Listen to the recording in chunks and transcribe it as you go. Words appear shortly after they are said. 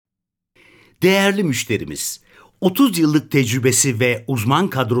Değerli müşterimiz, 30 yıllık tecrübesi ve uzman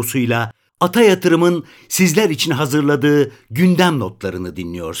kadrosuyla Ata Yatırım'ın sizler için hazırladığı gündem notlarını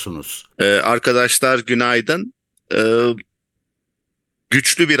dinliyorsunuz. Arkadaşlar günaydın.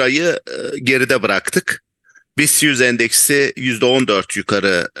 Güçlü bir ayı geride bıraktık. BIST 100 endeksi %14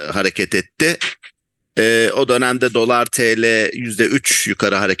 yukarı hareket etti. O dönemde dolar TL %3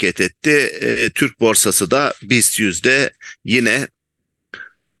 yukarı hareket etti. Türk borsası da BIST 100'de yine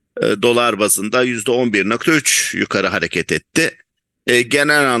dolar bazında %11,3 yukarı hareket etti.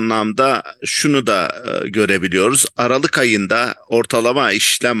 Genel anlamda şunu da görebiliyoruz. Aralık ayında ortalama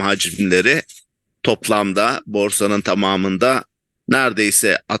işlem hacimleri toplamda borsanın tamamında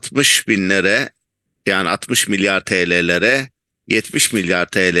neredeyse 60 binlere, yani 60 milyar TL'lere, 70 milyar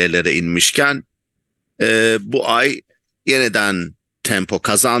TL'lere inmişken bu ay yeniden tempo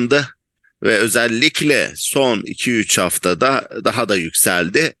kazandı ve özellikle son 2-3 haftada daha da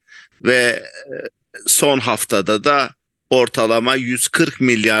yükseldi ve son haftada da ortalama 140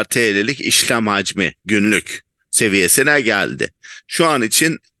 milyar TL'lik işlem hacmi günlük seviyesine geldi. Şu an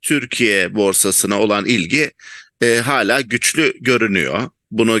için Türkiye borsasına olan ilgi hala güçlü görünüyor.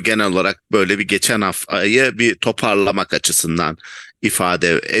 Bunu genel olarak böyle bir geçen haftayı bir toparlamak açısından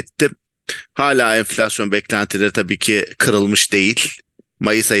ifade ettim. Hala enflasyon beklentileri tabii ki kırılmış değil.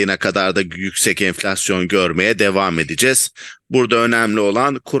 Mayıs ayına kadar da yüksek enflasyon görmeye devam edeceğiz. Burada önemli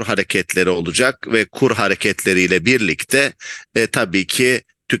olan kur hareketleri olacak ve kur hareketleriyle birlikte tabii ki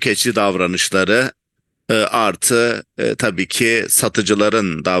tüketici davranışları artı tabii ki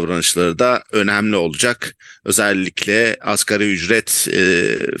satıcıların davranışları da önemli olacak. Özellikle asgari ücret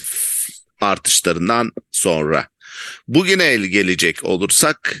artışlarından sonra. Bugüne gelecek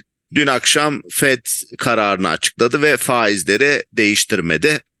olursak, dün akşam Fed kararını açıkladı ve faizleri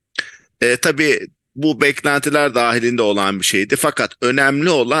değiştirmedi. Tabii bu beklentiler dahilinde olan bir şeydi, fakat önemli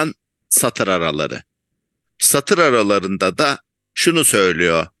olan satır araları. Satır aralarında da şunu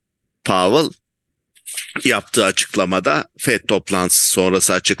söylüyor Powell yaptığı açıklamada, Fed toplantısı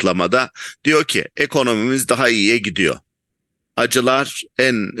sonrası açıklamada, diyor ki ekonomimiz daha iyiye gidiyor.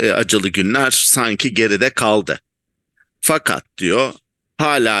 En acılı günler sanki geride kaldı. Fakat diyor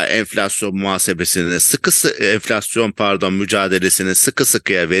hala mücadelesini sıkı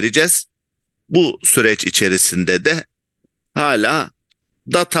sıkıya vereceğiz. Bu süreç içerisinde de hala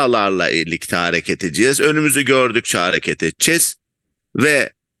datalarla birlikte hareket edeceğiz. Önümüzü gördükçe hareket edeceğiz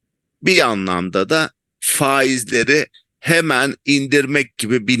ve bir anlamda da faizleri hemen indirmek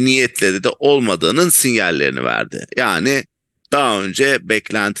gibi bir niyetleri de olmadığının sinyallerini verdi. Yani daha önce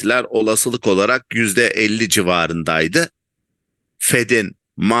beklentiler olasılık olarak %50 civarındaydı. Fed'in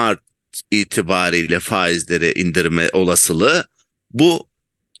Mart itibariyle faizleri indirme olasılığı bu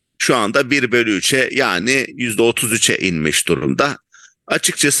şu anda 1/3'e, yani %33'e inmiş durumda.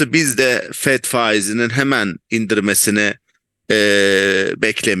 Açıkçası biz de Fed faizinin hemen indirmesini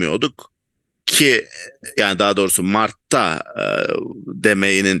beklemiyorduk ki, yani daha doğrusu Mart'ta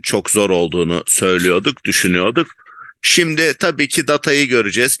demenin çok zor olduğunu düşünüyorduk. Şimdi tabii ki datayı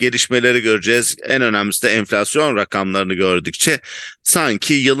göreceğiz, gelişmeleri göreceğiz. En önemlisi de enflasyon rakamlarını gördükçe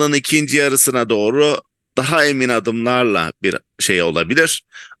sanki yılın ikinci yarısına doğru daha emin adımlarla bir şey olabilir.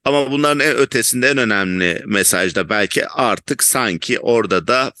 Ama bunların en ötesinde en önemli mesaj da belki artık sanki orada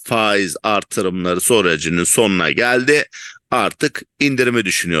da faiz artırımları sürecinin sonuna geldi. Artık indirimi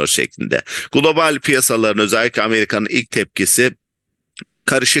düşünüyor şeklinde. Global piyasaların, özellikle Amerika'nın ilk tepkisi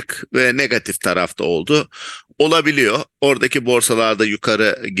karışık ve negatif tarafta oldu. Olabiliyor. Oradaki borsalarda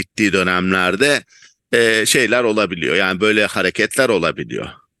yukarı gittiği dönemlerde şeyler olabiliyor. Yani böyle hareketler olabiliyor.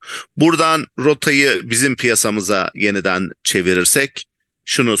 Buradan rotayı bizim piyasamıza yeniden çevirirsek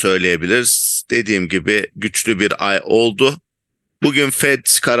şunu söyleyebiliriz. Dediğim gibi güçlü bir ay oldu. Bugün Fed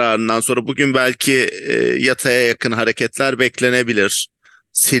kararından sonra bugün belki yataya yakın hareketler beklenebilir.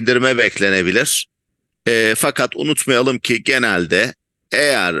 Sindirme beklenebilir. Fakat unutmayalım ki genelde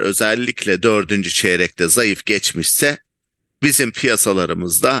eğer özellikle 4. çeyrekte zayıf geçmişse bizim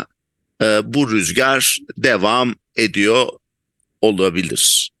piyasalarımızda bu rüzgar devam ediyor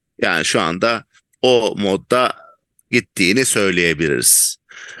olabilir. Yani şu anda o modda gittiğini söyleyebiliriz.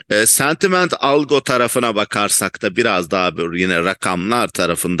 Sentiment algo tarafına bakarsak da biraz daha böyle yine rakamlar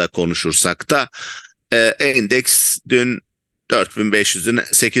tarafında konuşursak da endeks dün 4500'ün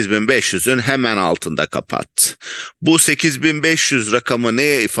 8500'ün hemen altında kapattı. Bu 8500 rakamı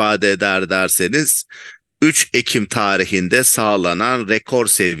neye ifade eder derseniz 3 Ekim tarihinde sağlanan rekor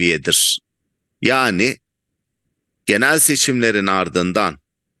seviyedir. Yani genel seçimlerin ardından,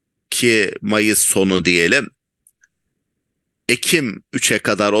 ki Mayıs sonu diyelim, Ekim 3'e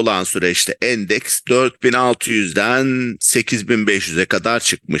kadar olan süreçte endeks 4600'den 8500'e kadar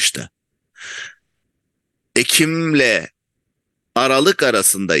çıkmıştı. Ekim'le Aralık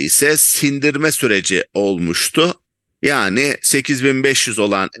arasında ise sindirme süreci olmuştu. Yani 8500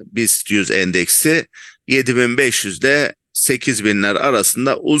 olan BIST 100 endeksi 7500 ile 8000'ler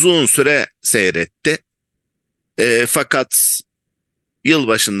arasında uzun süre seyretti. Fakat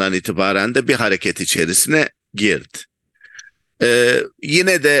yılbaşından itibaren de bir hareket içerisine girdi.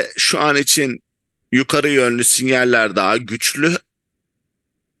 Yine de şu an için yukarı yönlü sinyaller daha güçlü.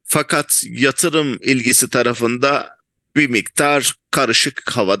 Fakat yatırım ilgisi tarafında bir miktar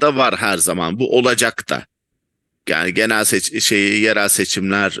karışık havada var her zaman. Bu olacak da. Yani genel yerel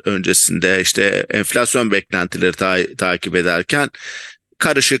seçimler öncesinde işte enflasyon beklentileri takip ederken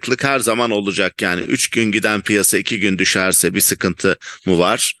karışıklık her zaman olacak. Yani 3 gün giden piyasa 2 gün düşerse bir sıkıntı mı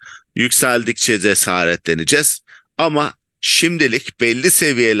var? Yükseldikçe cesaretleneceğiz. Ama şimdilik belli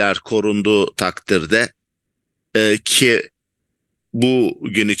seviyeler korunduğu takdirde ki bu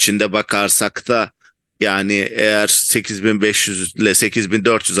gün içinde bakarsak da yani eğer 8500 ile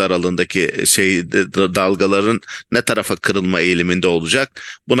 8400 aralığındaki dalgaların ne tarafa kırılma eğiliminde olacak,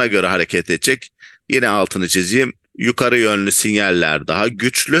 buna göre hareket edecek. Yine altını çizeyim, yukarı yönlü sinyaller daha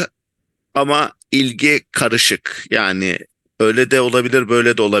güçlü ama ilgi karışık, yani öyle de olabilir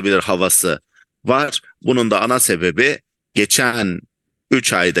böyle de olabilir havası var. Bunun da ana sebebi geçen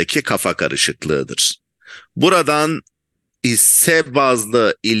 3 aydaki kafa karışıklığıdır. Buradan hisse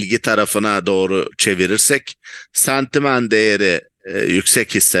bazlı ilgi tarafına doğru çevirirsek, sentimen değeri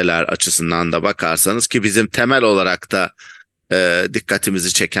yüksek hisseler açısından da bakarsanız, ki bizim temel olarak da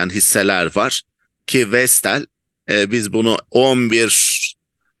dikkatimizi çeken hisseler var ki Vestel, biz bunu 11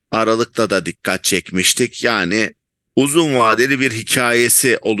 Aralık'ta da dikkat çekmiştik. Yani uzun vadeli bir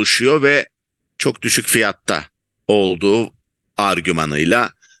hikayesi oluşuyor ve çok düşük fiyatta olduğu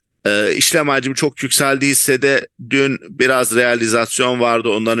argümanıyla. İşlem hacmi çok yükseldi hissede. Dün biraz realizasyon vardı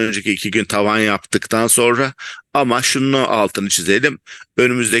ondan önceki 2 gün tavan yaptıktan sonra. Ama şunu altını çizelim.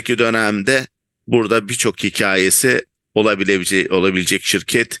 Önümüzdeki dönemde burada birçok hikayesi olabilecek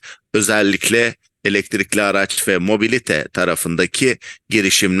şirket, özellikle elektrikli araç ve mobilite tarafındaki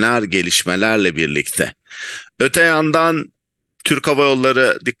girişimler, gelişmelerle birlikte. Öte yandan Türk Hava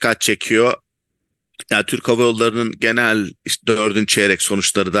Yolları dikkat çekiyor. Yani Türk Hava Yolları'nın genel işte 4. çeyrek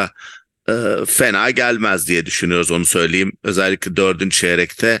sonuçları da fena gelmez diye düşünüyoruz, onu söyleyeyim. Özellikle 4.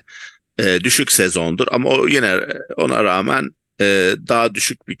 çeyrekte düşük sezondur ama o yine ona rağmen daha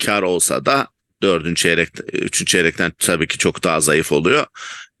düşük bir kar olsa da 4. çeyrekte 3. çeyrekten tabii ki çok daha zayıf oluyor.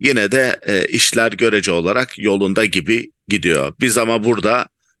 Yine de işler görece olarak yolunda gibi gidiyor. Biz ama burada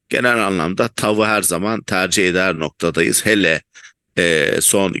genel anlamda TAV'ı her zaman tercih eder noktadayız. Hele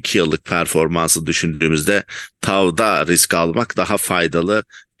son 2 yıllık performansı düşündüğümüzde TAV'da risk almak daha faydalı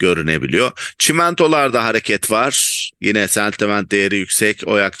görünebiliyor. Çimentolarda hareket var. Yine sentiment değeri yüksek.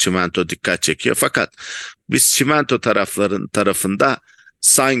 Oyak çimento dikkat çekiyor. Fakat biz çimento tarafında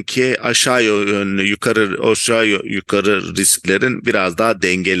sanki aşağı yönlü yukarı risklerin biraz daha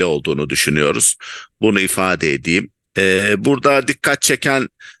dengeli olduğunu düşünüyoruz. Bunu ifade edeyim. Burada dikkat çeken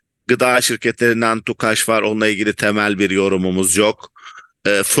gıda şirketlerinden TUKAŞ var. Onunla ilgili temel bir yorumumuz yok.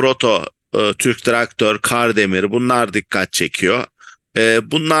 Froto, Türk Traktör, Kardemir, bunlar dikkat çekiyor.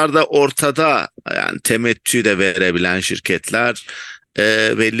 Bunlar da ortada, yani temettü de verebilen şirketler,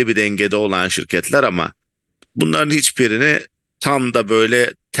 belli bir dengede olan şirketler ama bunların hiçbirini tam da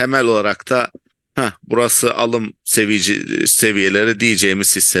böyle temel olarak da burası alım seviyeleri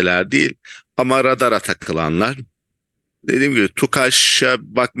diyeceğimiz hisseler değil ama radara takılanlar. Dediğim gibi TUKAŞ'a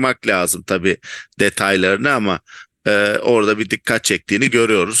bakmak lazım tabii detaylarını ama orada bir dikkat çektiğini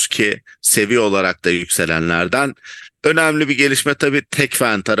görüyoruz ki seviye olarak da yükselenlerden. Önemli bir gelişme tabii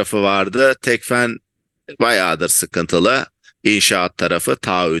Tekfen tarafı vardı. Tekfen bayağıdır sıkıntılı. İnşaat tarafı,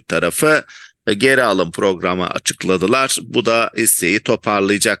 taahhüt tarafı geri alım programı açıkladılar. Bu da hisseyi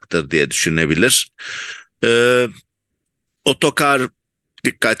toparlayacaktır diye düşünebilir. Otokar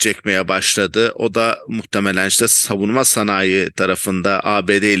dikkat çekmeye başladı. O da muhtemelen işte savunma sanayi tarafında ABD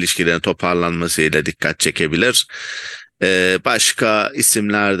ilişkilerinin toparlanmasıyla dikkat çekebilir. Başka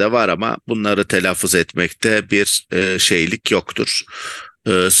isimler de var ama bunları telaffuz etmekte bir şeylik yoktur.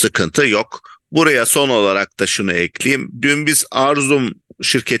 Sıkıntı yok. Buraya son olarak da şunu ekleyeyim. Dün biz Arzum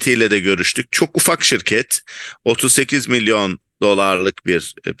şirketiyle de görüştük. Çok ufak şirket. 38 milyon dolarlık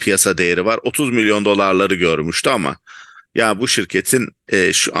bir piyasa değeri var. 30 milyon dolarları görmüştü ama ya bu şirketin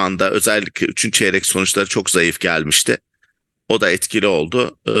şu anda özellikle 3. çeyrek sonuçları çok zayıf gelmişti. O da etkili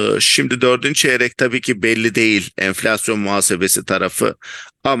oldu. Şimdi 4. çeyrek tabii ki belli değil, enflasyon muhasebesi tarafı,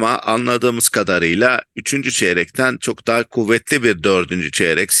 ama anladığımız kadarıyla 3. çeyrekten çok daha kuvvetli bir 4.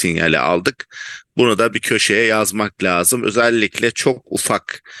 çeyrek sinyali aldık. Bunu da bir köşeye yazmak lazım. Özellikle çok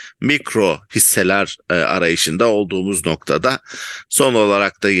ufak mikro hisseler arayışında olduğumuz noktada. Son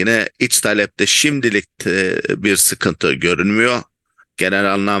olarak da yine iç talepte şimdilik bir sıkıntı görünmüyor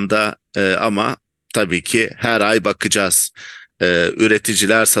genel anlamda, ama tabii ki her ay bakacağız.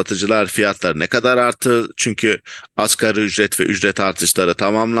 Üreticiler, satıcılar fiyatları ne kadar arttı? Çünkü asgari ücret ve ücret artışları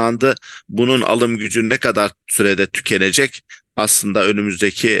tamamlandı. Bunun alım gücü ne kadar sürede tükenecek? Aslında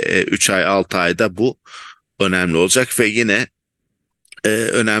önümüzdeki 3 ay 6 ayda bu önemli olacak ve yine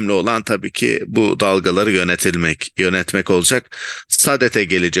önemli olan tabii ki bu dalgaları yönetmek olacak. Sadete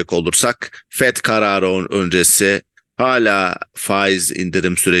gelecek olursak, FED kararı öncesi hala faiz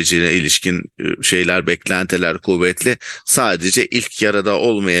indirim sürecine ilişkin beklentiler kuvvetli. Sadece ilk yarıda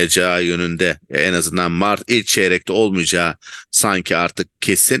olmayacağı yönünde, en azından Mart ilk çeyrekte olmayacağı sanki artık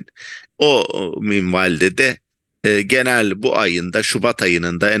kesin. O minvalde de genel bu ayında, Şubat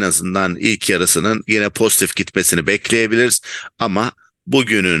ayının da en azından ilk yarısının yine pozitif gitmesini bekleyebiliriz. Ama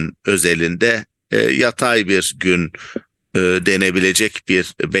bugünün özelinde yatay bir gün denebilecek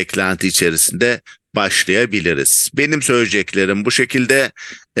bir beklenti içerisinde başlayabiliriz. Benim söyleyeceklerim bu şekilde.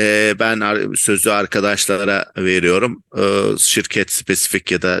 Ben sözü arkadaşlara veriyorum. Şirket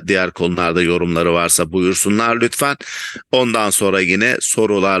spesifik ya da diğer konularda yorumları varsa buyursunlar lütfen. Ondan sonra yine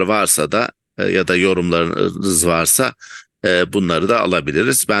sorular varsa da ya da yorumlarınız varsa bunları da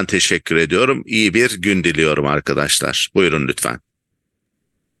alabiliriz. Ben teşekkür ediyorum. İyi bir gün diliyorum arkadaşlar. Buyurun lütfen.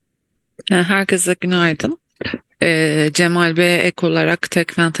 Herkese günaydın. Cemal Bey'e ek olarak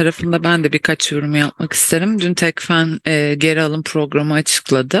Tekfen tarafında ben de birkaç yorum yapmak isterim. Dün Tekfen geri alım programı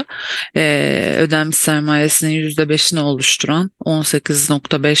açıkladı. Ödenmiş sermayesinin %5'ini oluşturan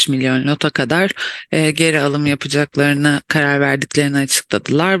 18,5 milyon lota kadar geri alım yapacaklarını karar verdiklerini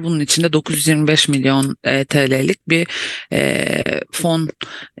açıkladılar. Bunun içinde 925 milyon TL'lik bir fon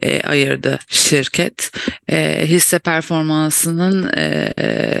ayırdı şirket. Hisse performansının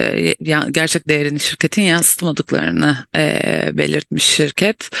gerçek değerini şirketin yansıtmadıklarını belirtmiş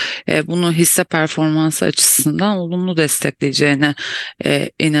şirket. Bunu hisse performansı açısından olumlu destekleyeceğine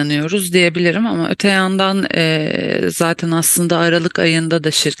inanıyoruz diyebilirim, ama öte yandan zaten aslında Aralık ayında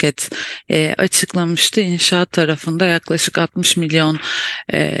da şirket açıklamıştı. İnşaat tarafında yaklaşık 60 milyon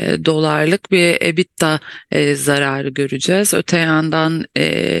dolarlık bir EBITDA zararı göreceğiz. Öte yandan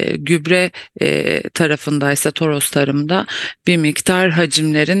gübre tarafındaysa Toros Tarım'da bir miktar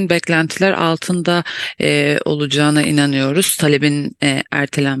hacimlerin beklentiler altında olacağına inanıyoruz. Talebin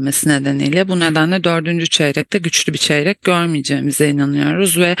ertelenmesi nedeniyle. Bu nedenle 4. çeyrekte güçlü bir çeyrek görmeyeceğimize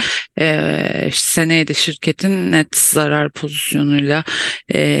inanıyoruz ve seneye de şirketin net zarar pozisyonuyla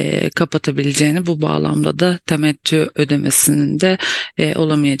kapatabileceğini, bu bağlamda da temettü ödemesinin de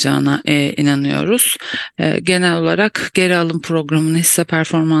olamayacağına inanıyoruz. Genel olarak geri alım programını hisse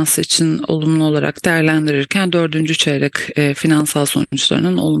performansı için olumlu olarak değerlendirirken 4. çeyrek finansal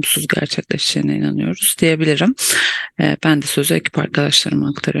sonuçlarının olumsuz gerçekleşeceğine inanıyoruz diyebilirim. Ben de sözü ekip arkadaşlarıma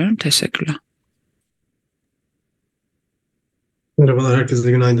aktarıyorum. Teşekkürler. Merhabalar,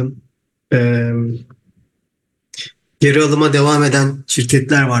 herkese günaydın. Geri alıma devam eden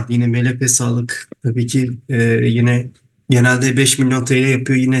şirketler vardı. Yine MLP Sağlık tabii ki yine genelde 5 milyon TL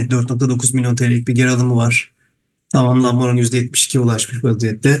yapıyor. Yine 4,9 milyon TL'lik bir geri alımı var. Tamamlanma oranı %72'ye ulaşmış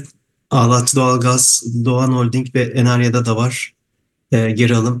vaziyette. Ağlatçı Doğalgaz, Doğan Holding ve Enarya'da da var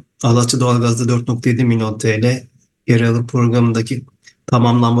geri alım. Ağlatçı Doğalgaz'da 4,7 milyon TL geri alım programındaki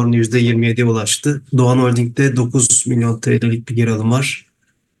tamamlanma oranı %27'ye ulaştı. Doğan Holding'de 9 milyon TL'lik bir geri alım var.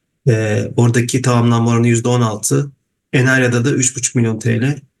 Oradaki tamamlanma oranı %16. Enarya'da da 3,5 milyon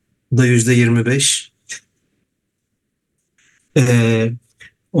TL. Bu da %25.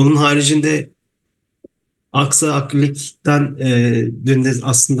 Onun haricinde Aksa Akrilik'ten dün de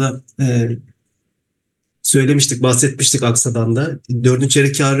aslında söylemiştik, bahsetmiştik Aksa'dan da. 4.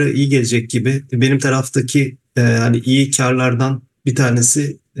 çeyrek karı iyi gelecek gibi. Benim taraftaki hani iyi karlardan bir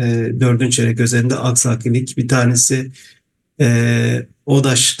tanesi 4. çeyrek üzerinde Aksa Akrilik. Bir tanesi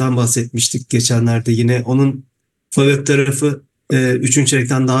ODAŞ'tan bahsetmiştik geçenlerde. Yine onun FAVÖK tarafı 3.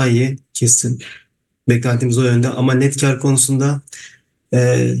 çeyrekten daha iyi kesin. Beklentimiz o yönde. Ama net kar konusunda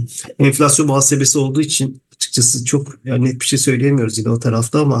enflasyon muhasebesi olduğu için açıkçası çok net bir şey söyleyemiyoruz yine o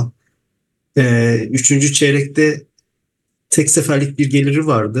tarafta, ama 3. çeyrekte tek seferlik bir geliri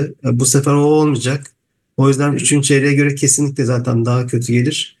vardı. Bu sefer o olmayacak. O yüzden 3. çeyreğe göre kesinlikle zaten daha kötü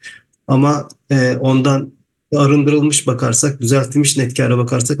gelir. Ama ondan arındırılmış bakarsak, düzeltilmiş net kâra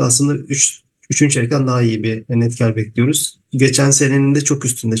bakarsak aslında 3. çeyrekten daha iyi bir net kâr bekliyoruz. Geçen senenin de çok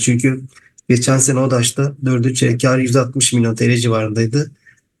üstünde. Çünkü geçen sene ODAŞ'ta 4. çeyrek kârı 160 milyon TL civarındaydı.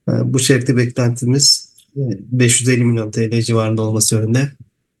 Bu çeyrekte beklentimiz 550 milyon TL civarında olması yönünde.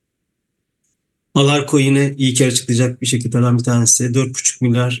 Alarko yine iyi kar açıklayacak bir şirketlerden bir tanesi. 4,5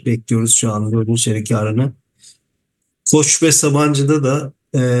 milyar bekliyoruz şu an 4. çeyrek karını. Koç ve Sabancı'da da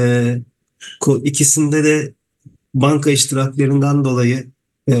ikisinde de banka iştiraklerinden dolayı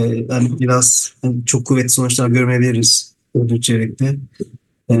yani biraz çok kuvvetli sonuçlar görmeyebiliriz 4. çeyrekte.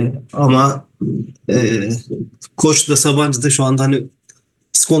 Ama e, Koç da Sabancı da şu anda hani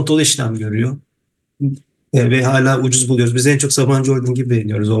iskontolu işlem görüyor. Ve hala ucuz buluyoruz. Biz en çok Sabancı Holding'i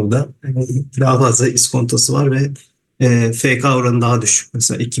beğeniyoruz orada. Daha fazla iskontosu var ve FK oranı daha düşük.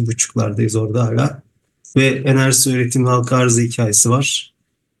 Mesela 2,5'lardayız orada hala. Ve enerji üretim halka arzı hikayesi var.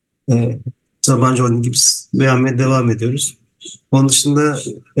 Sabancı Holding'i biz beğenmeye devam ediyoruz. Onun dışında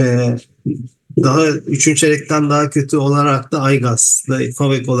daha 3. çeyrekten daha kötü olarak da Aygaz'da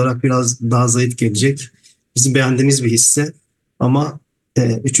FAVÖK olarak biraz daha zayıf gelecek. Bizim beğendiğimiz bir hisse ama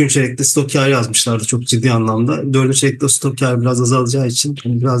 3. çeyrekte stok kârı yazmışlardı çok ciddi anlamda. 4. çeyrekte stok kârı biraz azalacağı için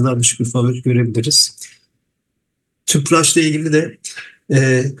biraz daha düşük bir FAVÖK görebiliriz. Tüpraş'la ilgili de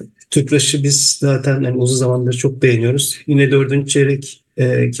Tüpraş'ı biz zaten yani uzun zamandır çok beğeniyoruz. Yine 4. çeyrek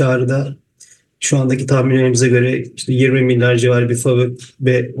kârı da şu andaki tahminlerimize göre işte 20 milyar civarı bir FAVÖK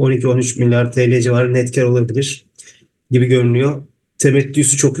ve 12-13 milyar TL civarı net kar olabilir gibi görünüyor.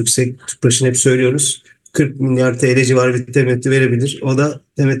 Temettüsü çok yüksek. Tüpraş'ın hep söylüyoruz. 40 milyar TL civarı bir temettü verebilir. O da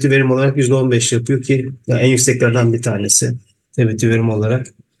temettü verim olarak %15 yapıyor ki yani en yükseklerden bir tanesi temettü verim olarak.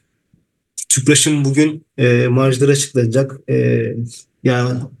 Tüpraş'ın bugün marjları açıklanacak.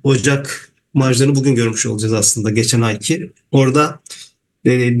 Yani Ocak marjlarını bugün görmüş olacağız aslında geçen ayki. Orada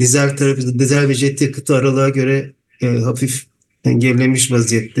dizel tarafı, dizel ve jet yakıtı aralığa göre hafif gerilemiş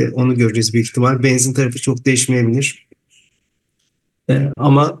vaziyette. Onu göreceğiz büyük ihtimal. Benzin tarafı çok değişmeyebilir.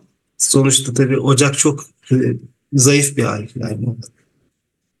 Ama sonuçta tabii Ocak çok zayıf bir ay. Yani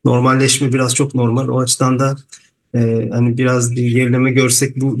normalleşme biraz çok normal. O açıdan da hani biraz bir gerileme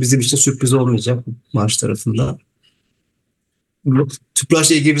görsek bu bizim için sürpriz olmayacak Marş tarafında.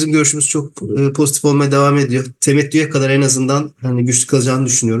 Tüpraş'la ilgili bizim görüşümüz çok pozitif olmaya devam ediyor. Temettüye kadar en azından hani güçlü kalacağını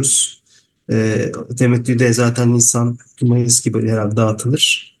düşünüyoruz. Temettü de zaten Nisan, Mayıs gibi herhalde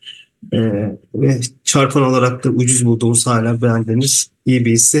dağıtılır. Ve çarpan olarak da ucuz bulduğumuz hala beğendiğimiz iyi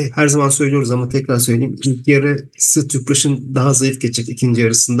bir hisse. Her zaman söylüyoruz ama tekrar söyleyeyim. İlk yarısı Tüpraş'ın daha zayıf geçecek ikinci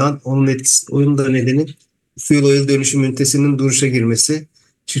yarısından. Onun da nedeni fuel oil dönüşüm ünitesinin duruşa girmesi.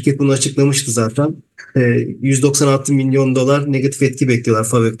 Şirket bunu açıklamıştı zaten. 196 milyon dolar negatif etki bekliyorlar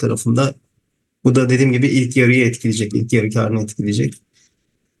FAVÖK tarafında. Bu da dediğim gibi ilk yarıyı etkileyecek. İlk yarı karını etkileyecek.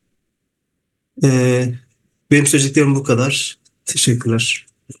 Benim söyleyeceklerim bu kadar. Teşekkürler.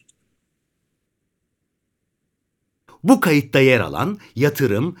 Bu kayıtta yer alan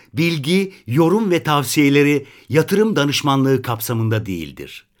yatırım, bilgi, yorum ve tavsiyeleri yatırım danışmanlığı kapsamında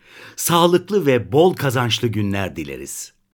değildir. Sağlıklı ve bol kazançlı günler dileriz.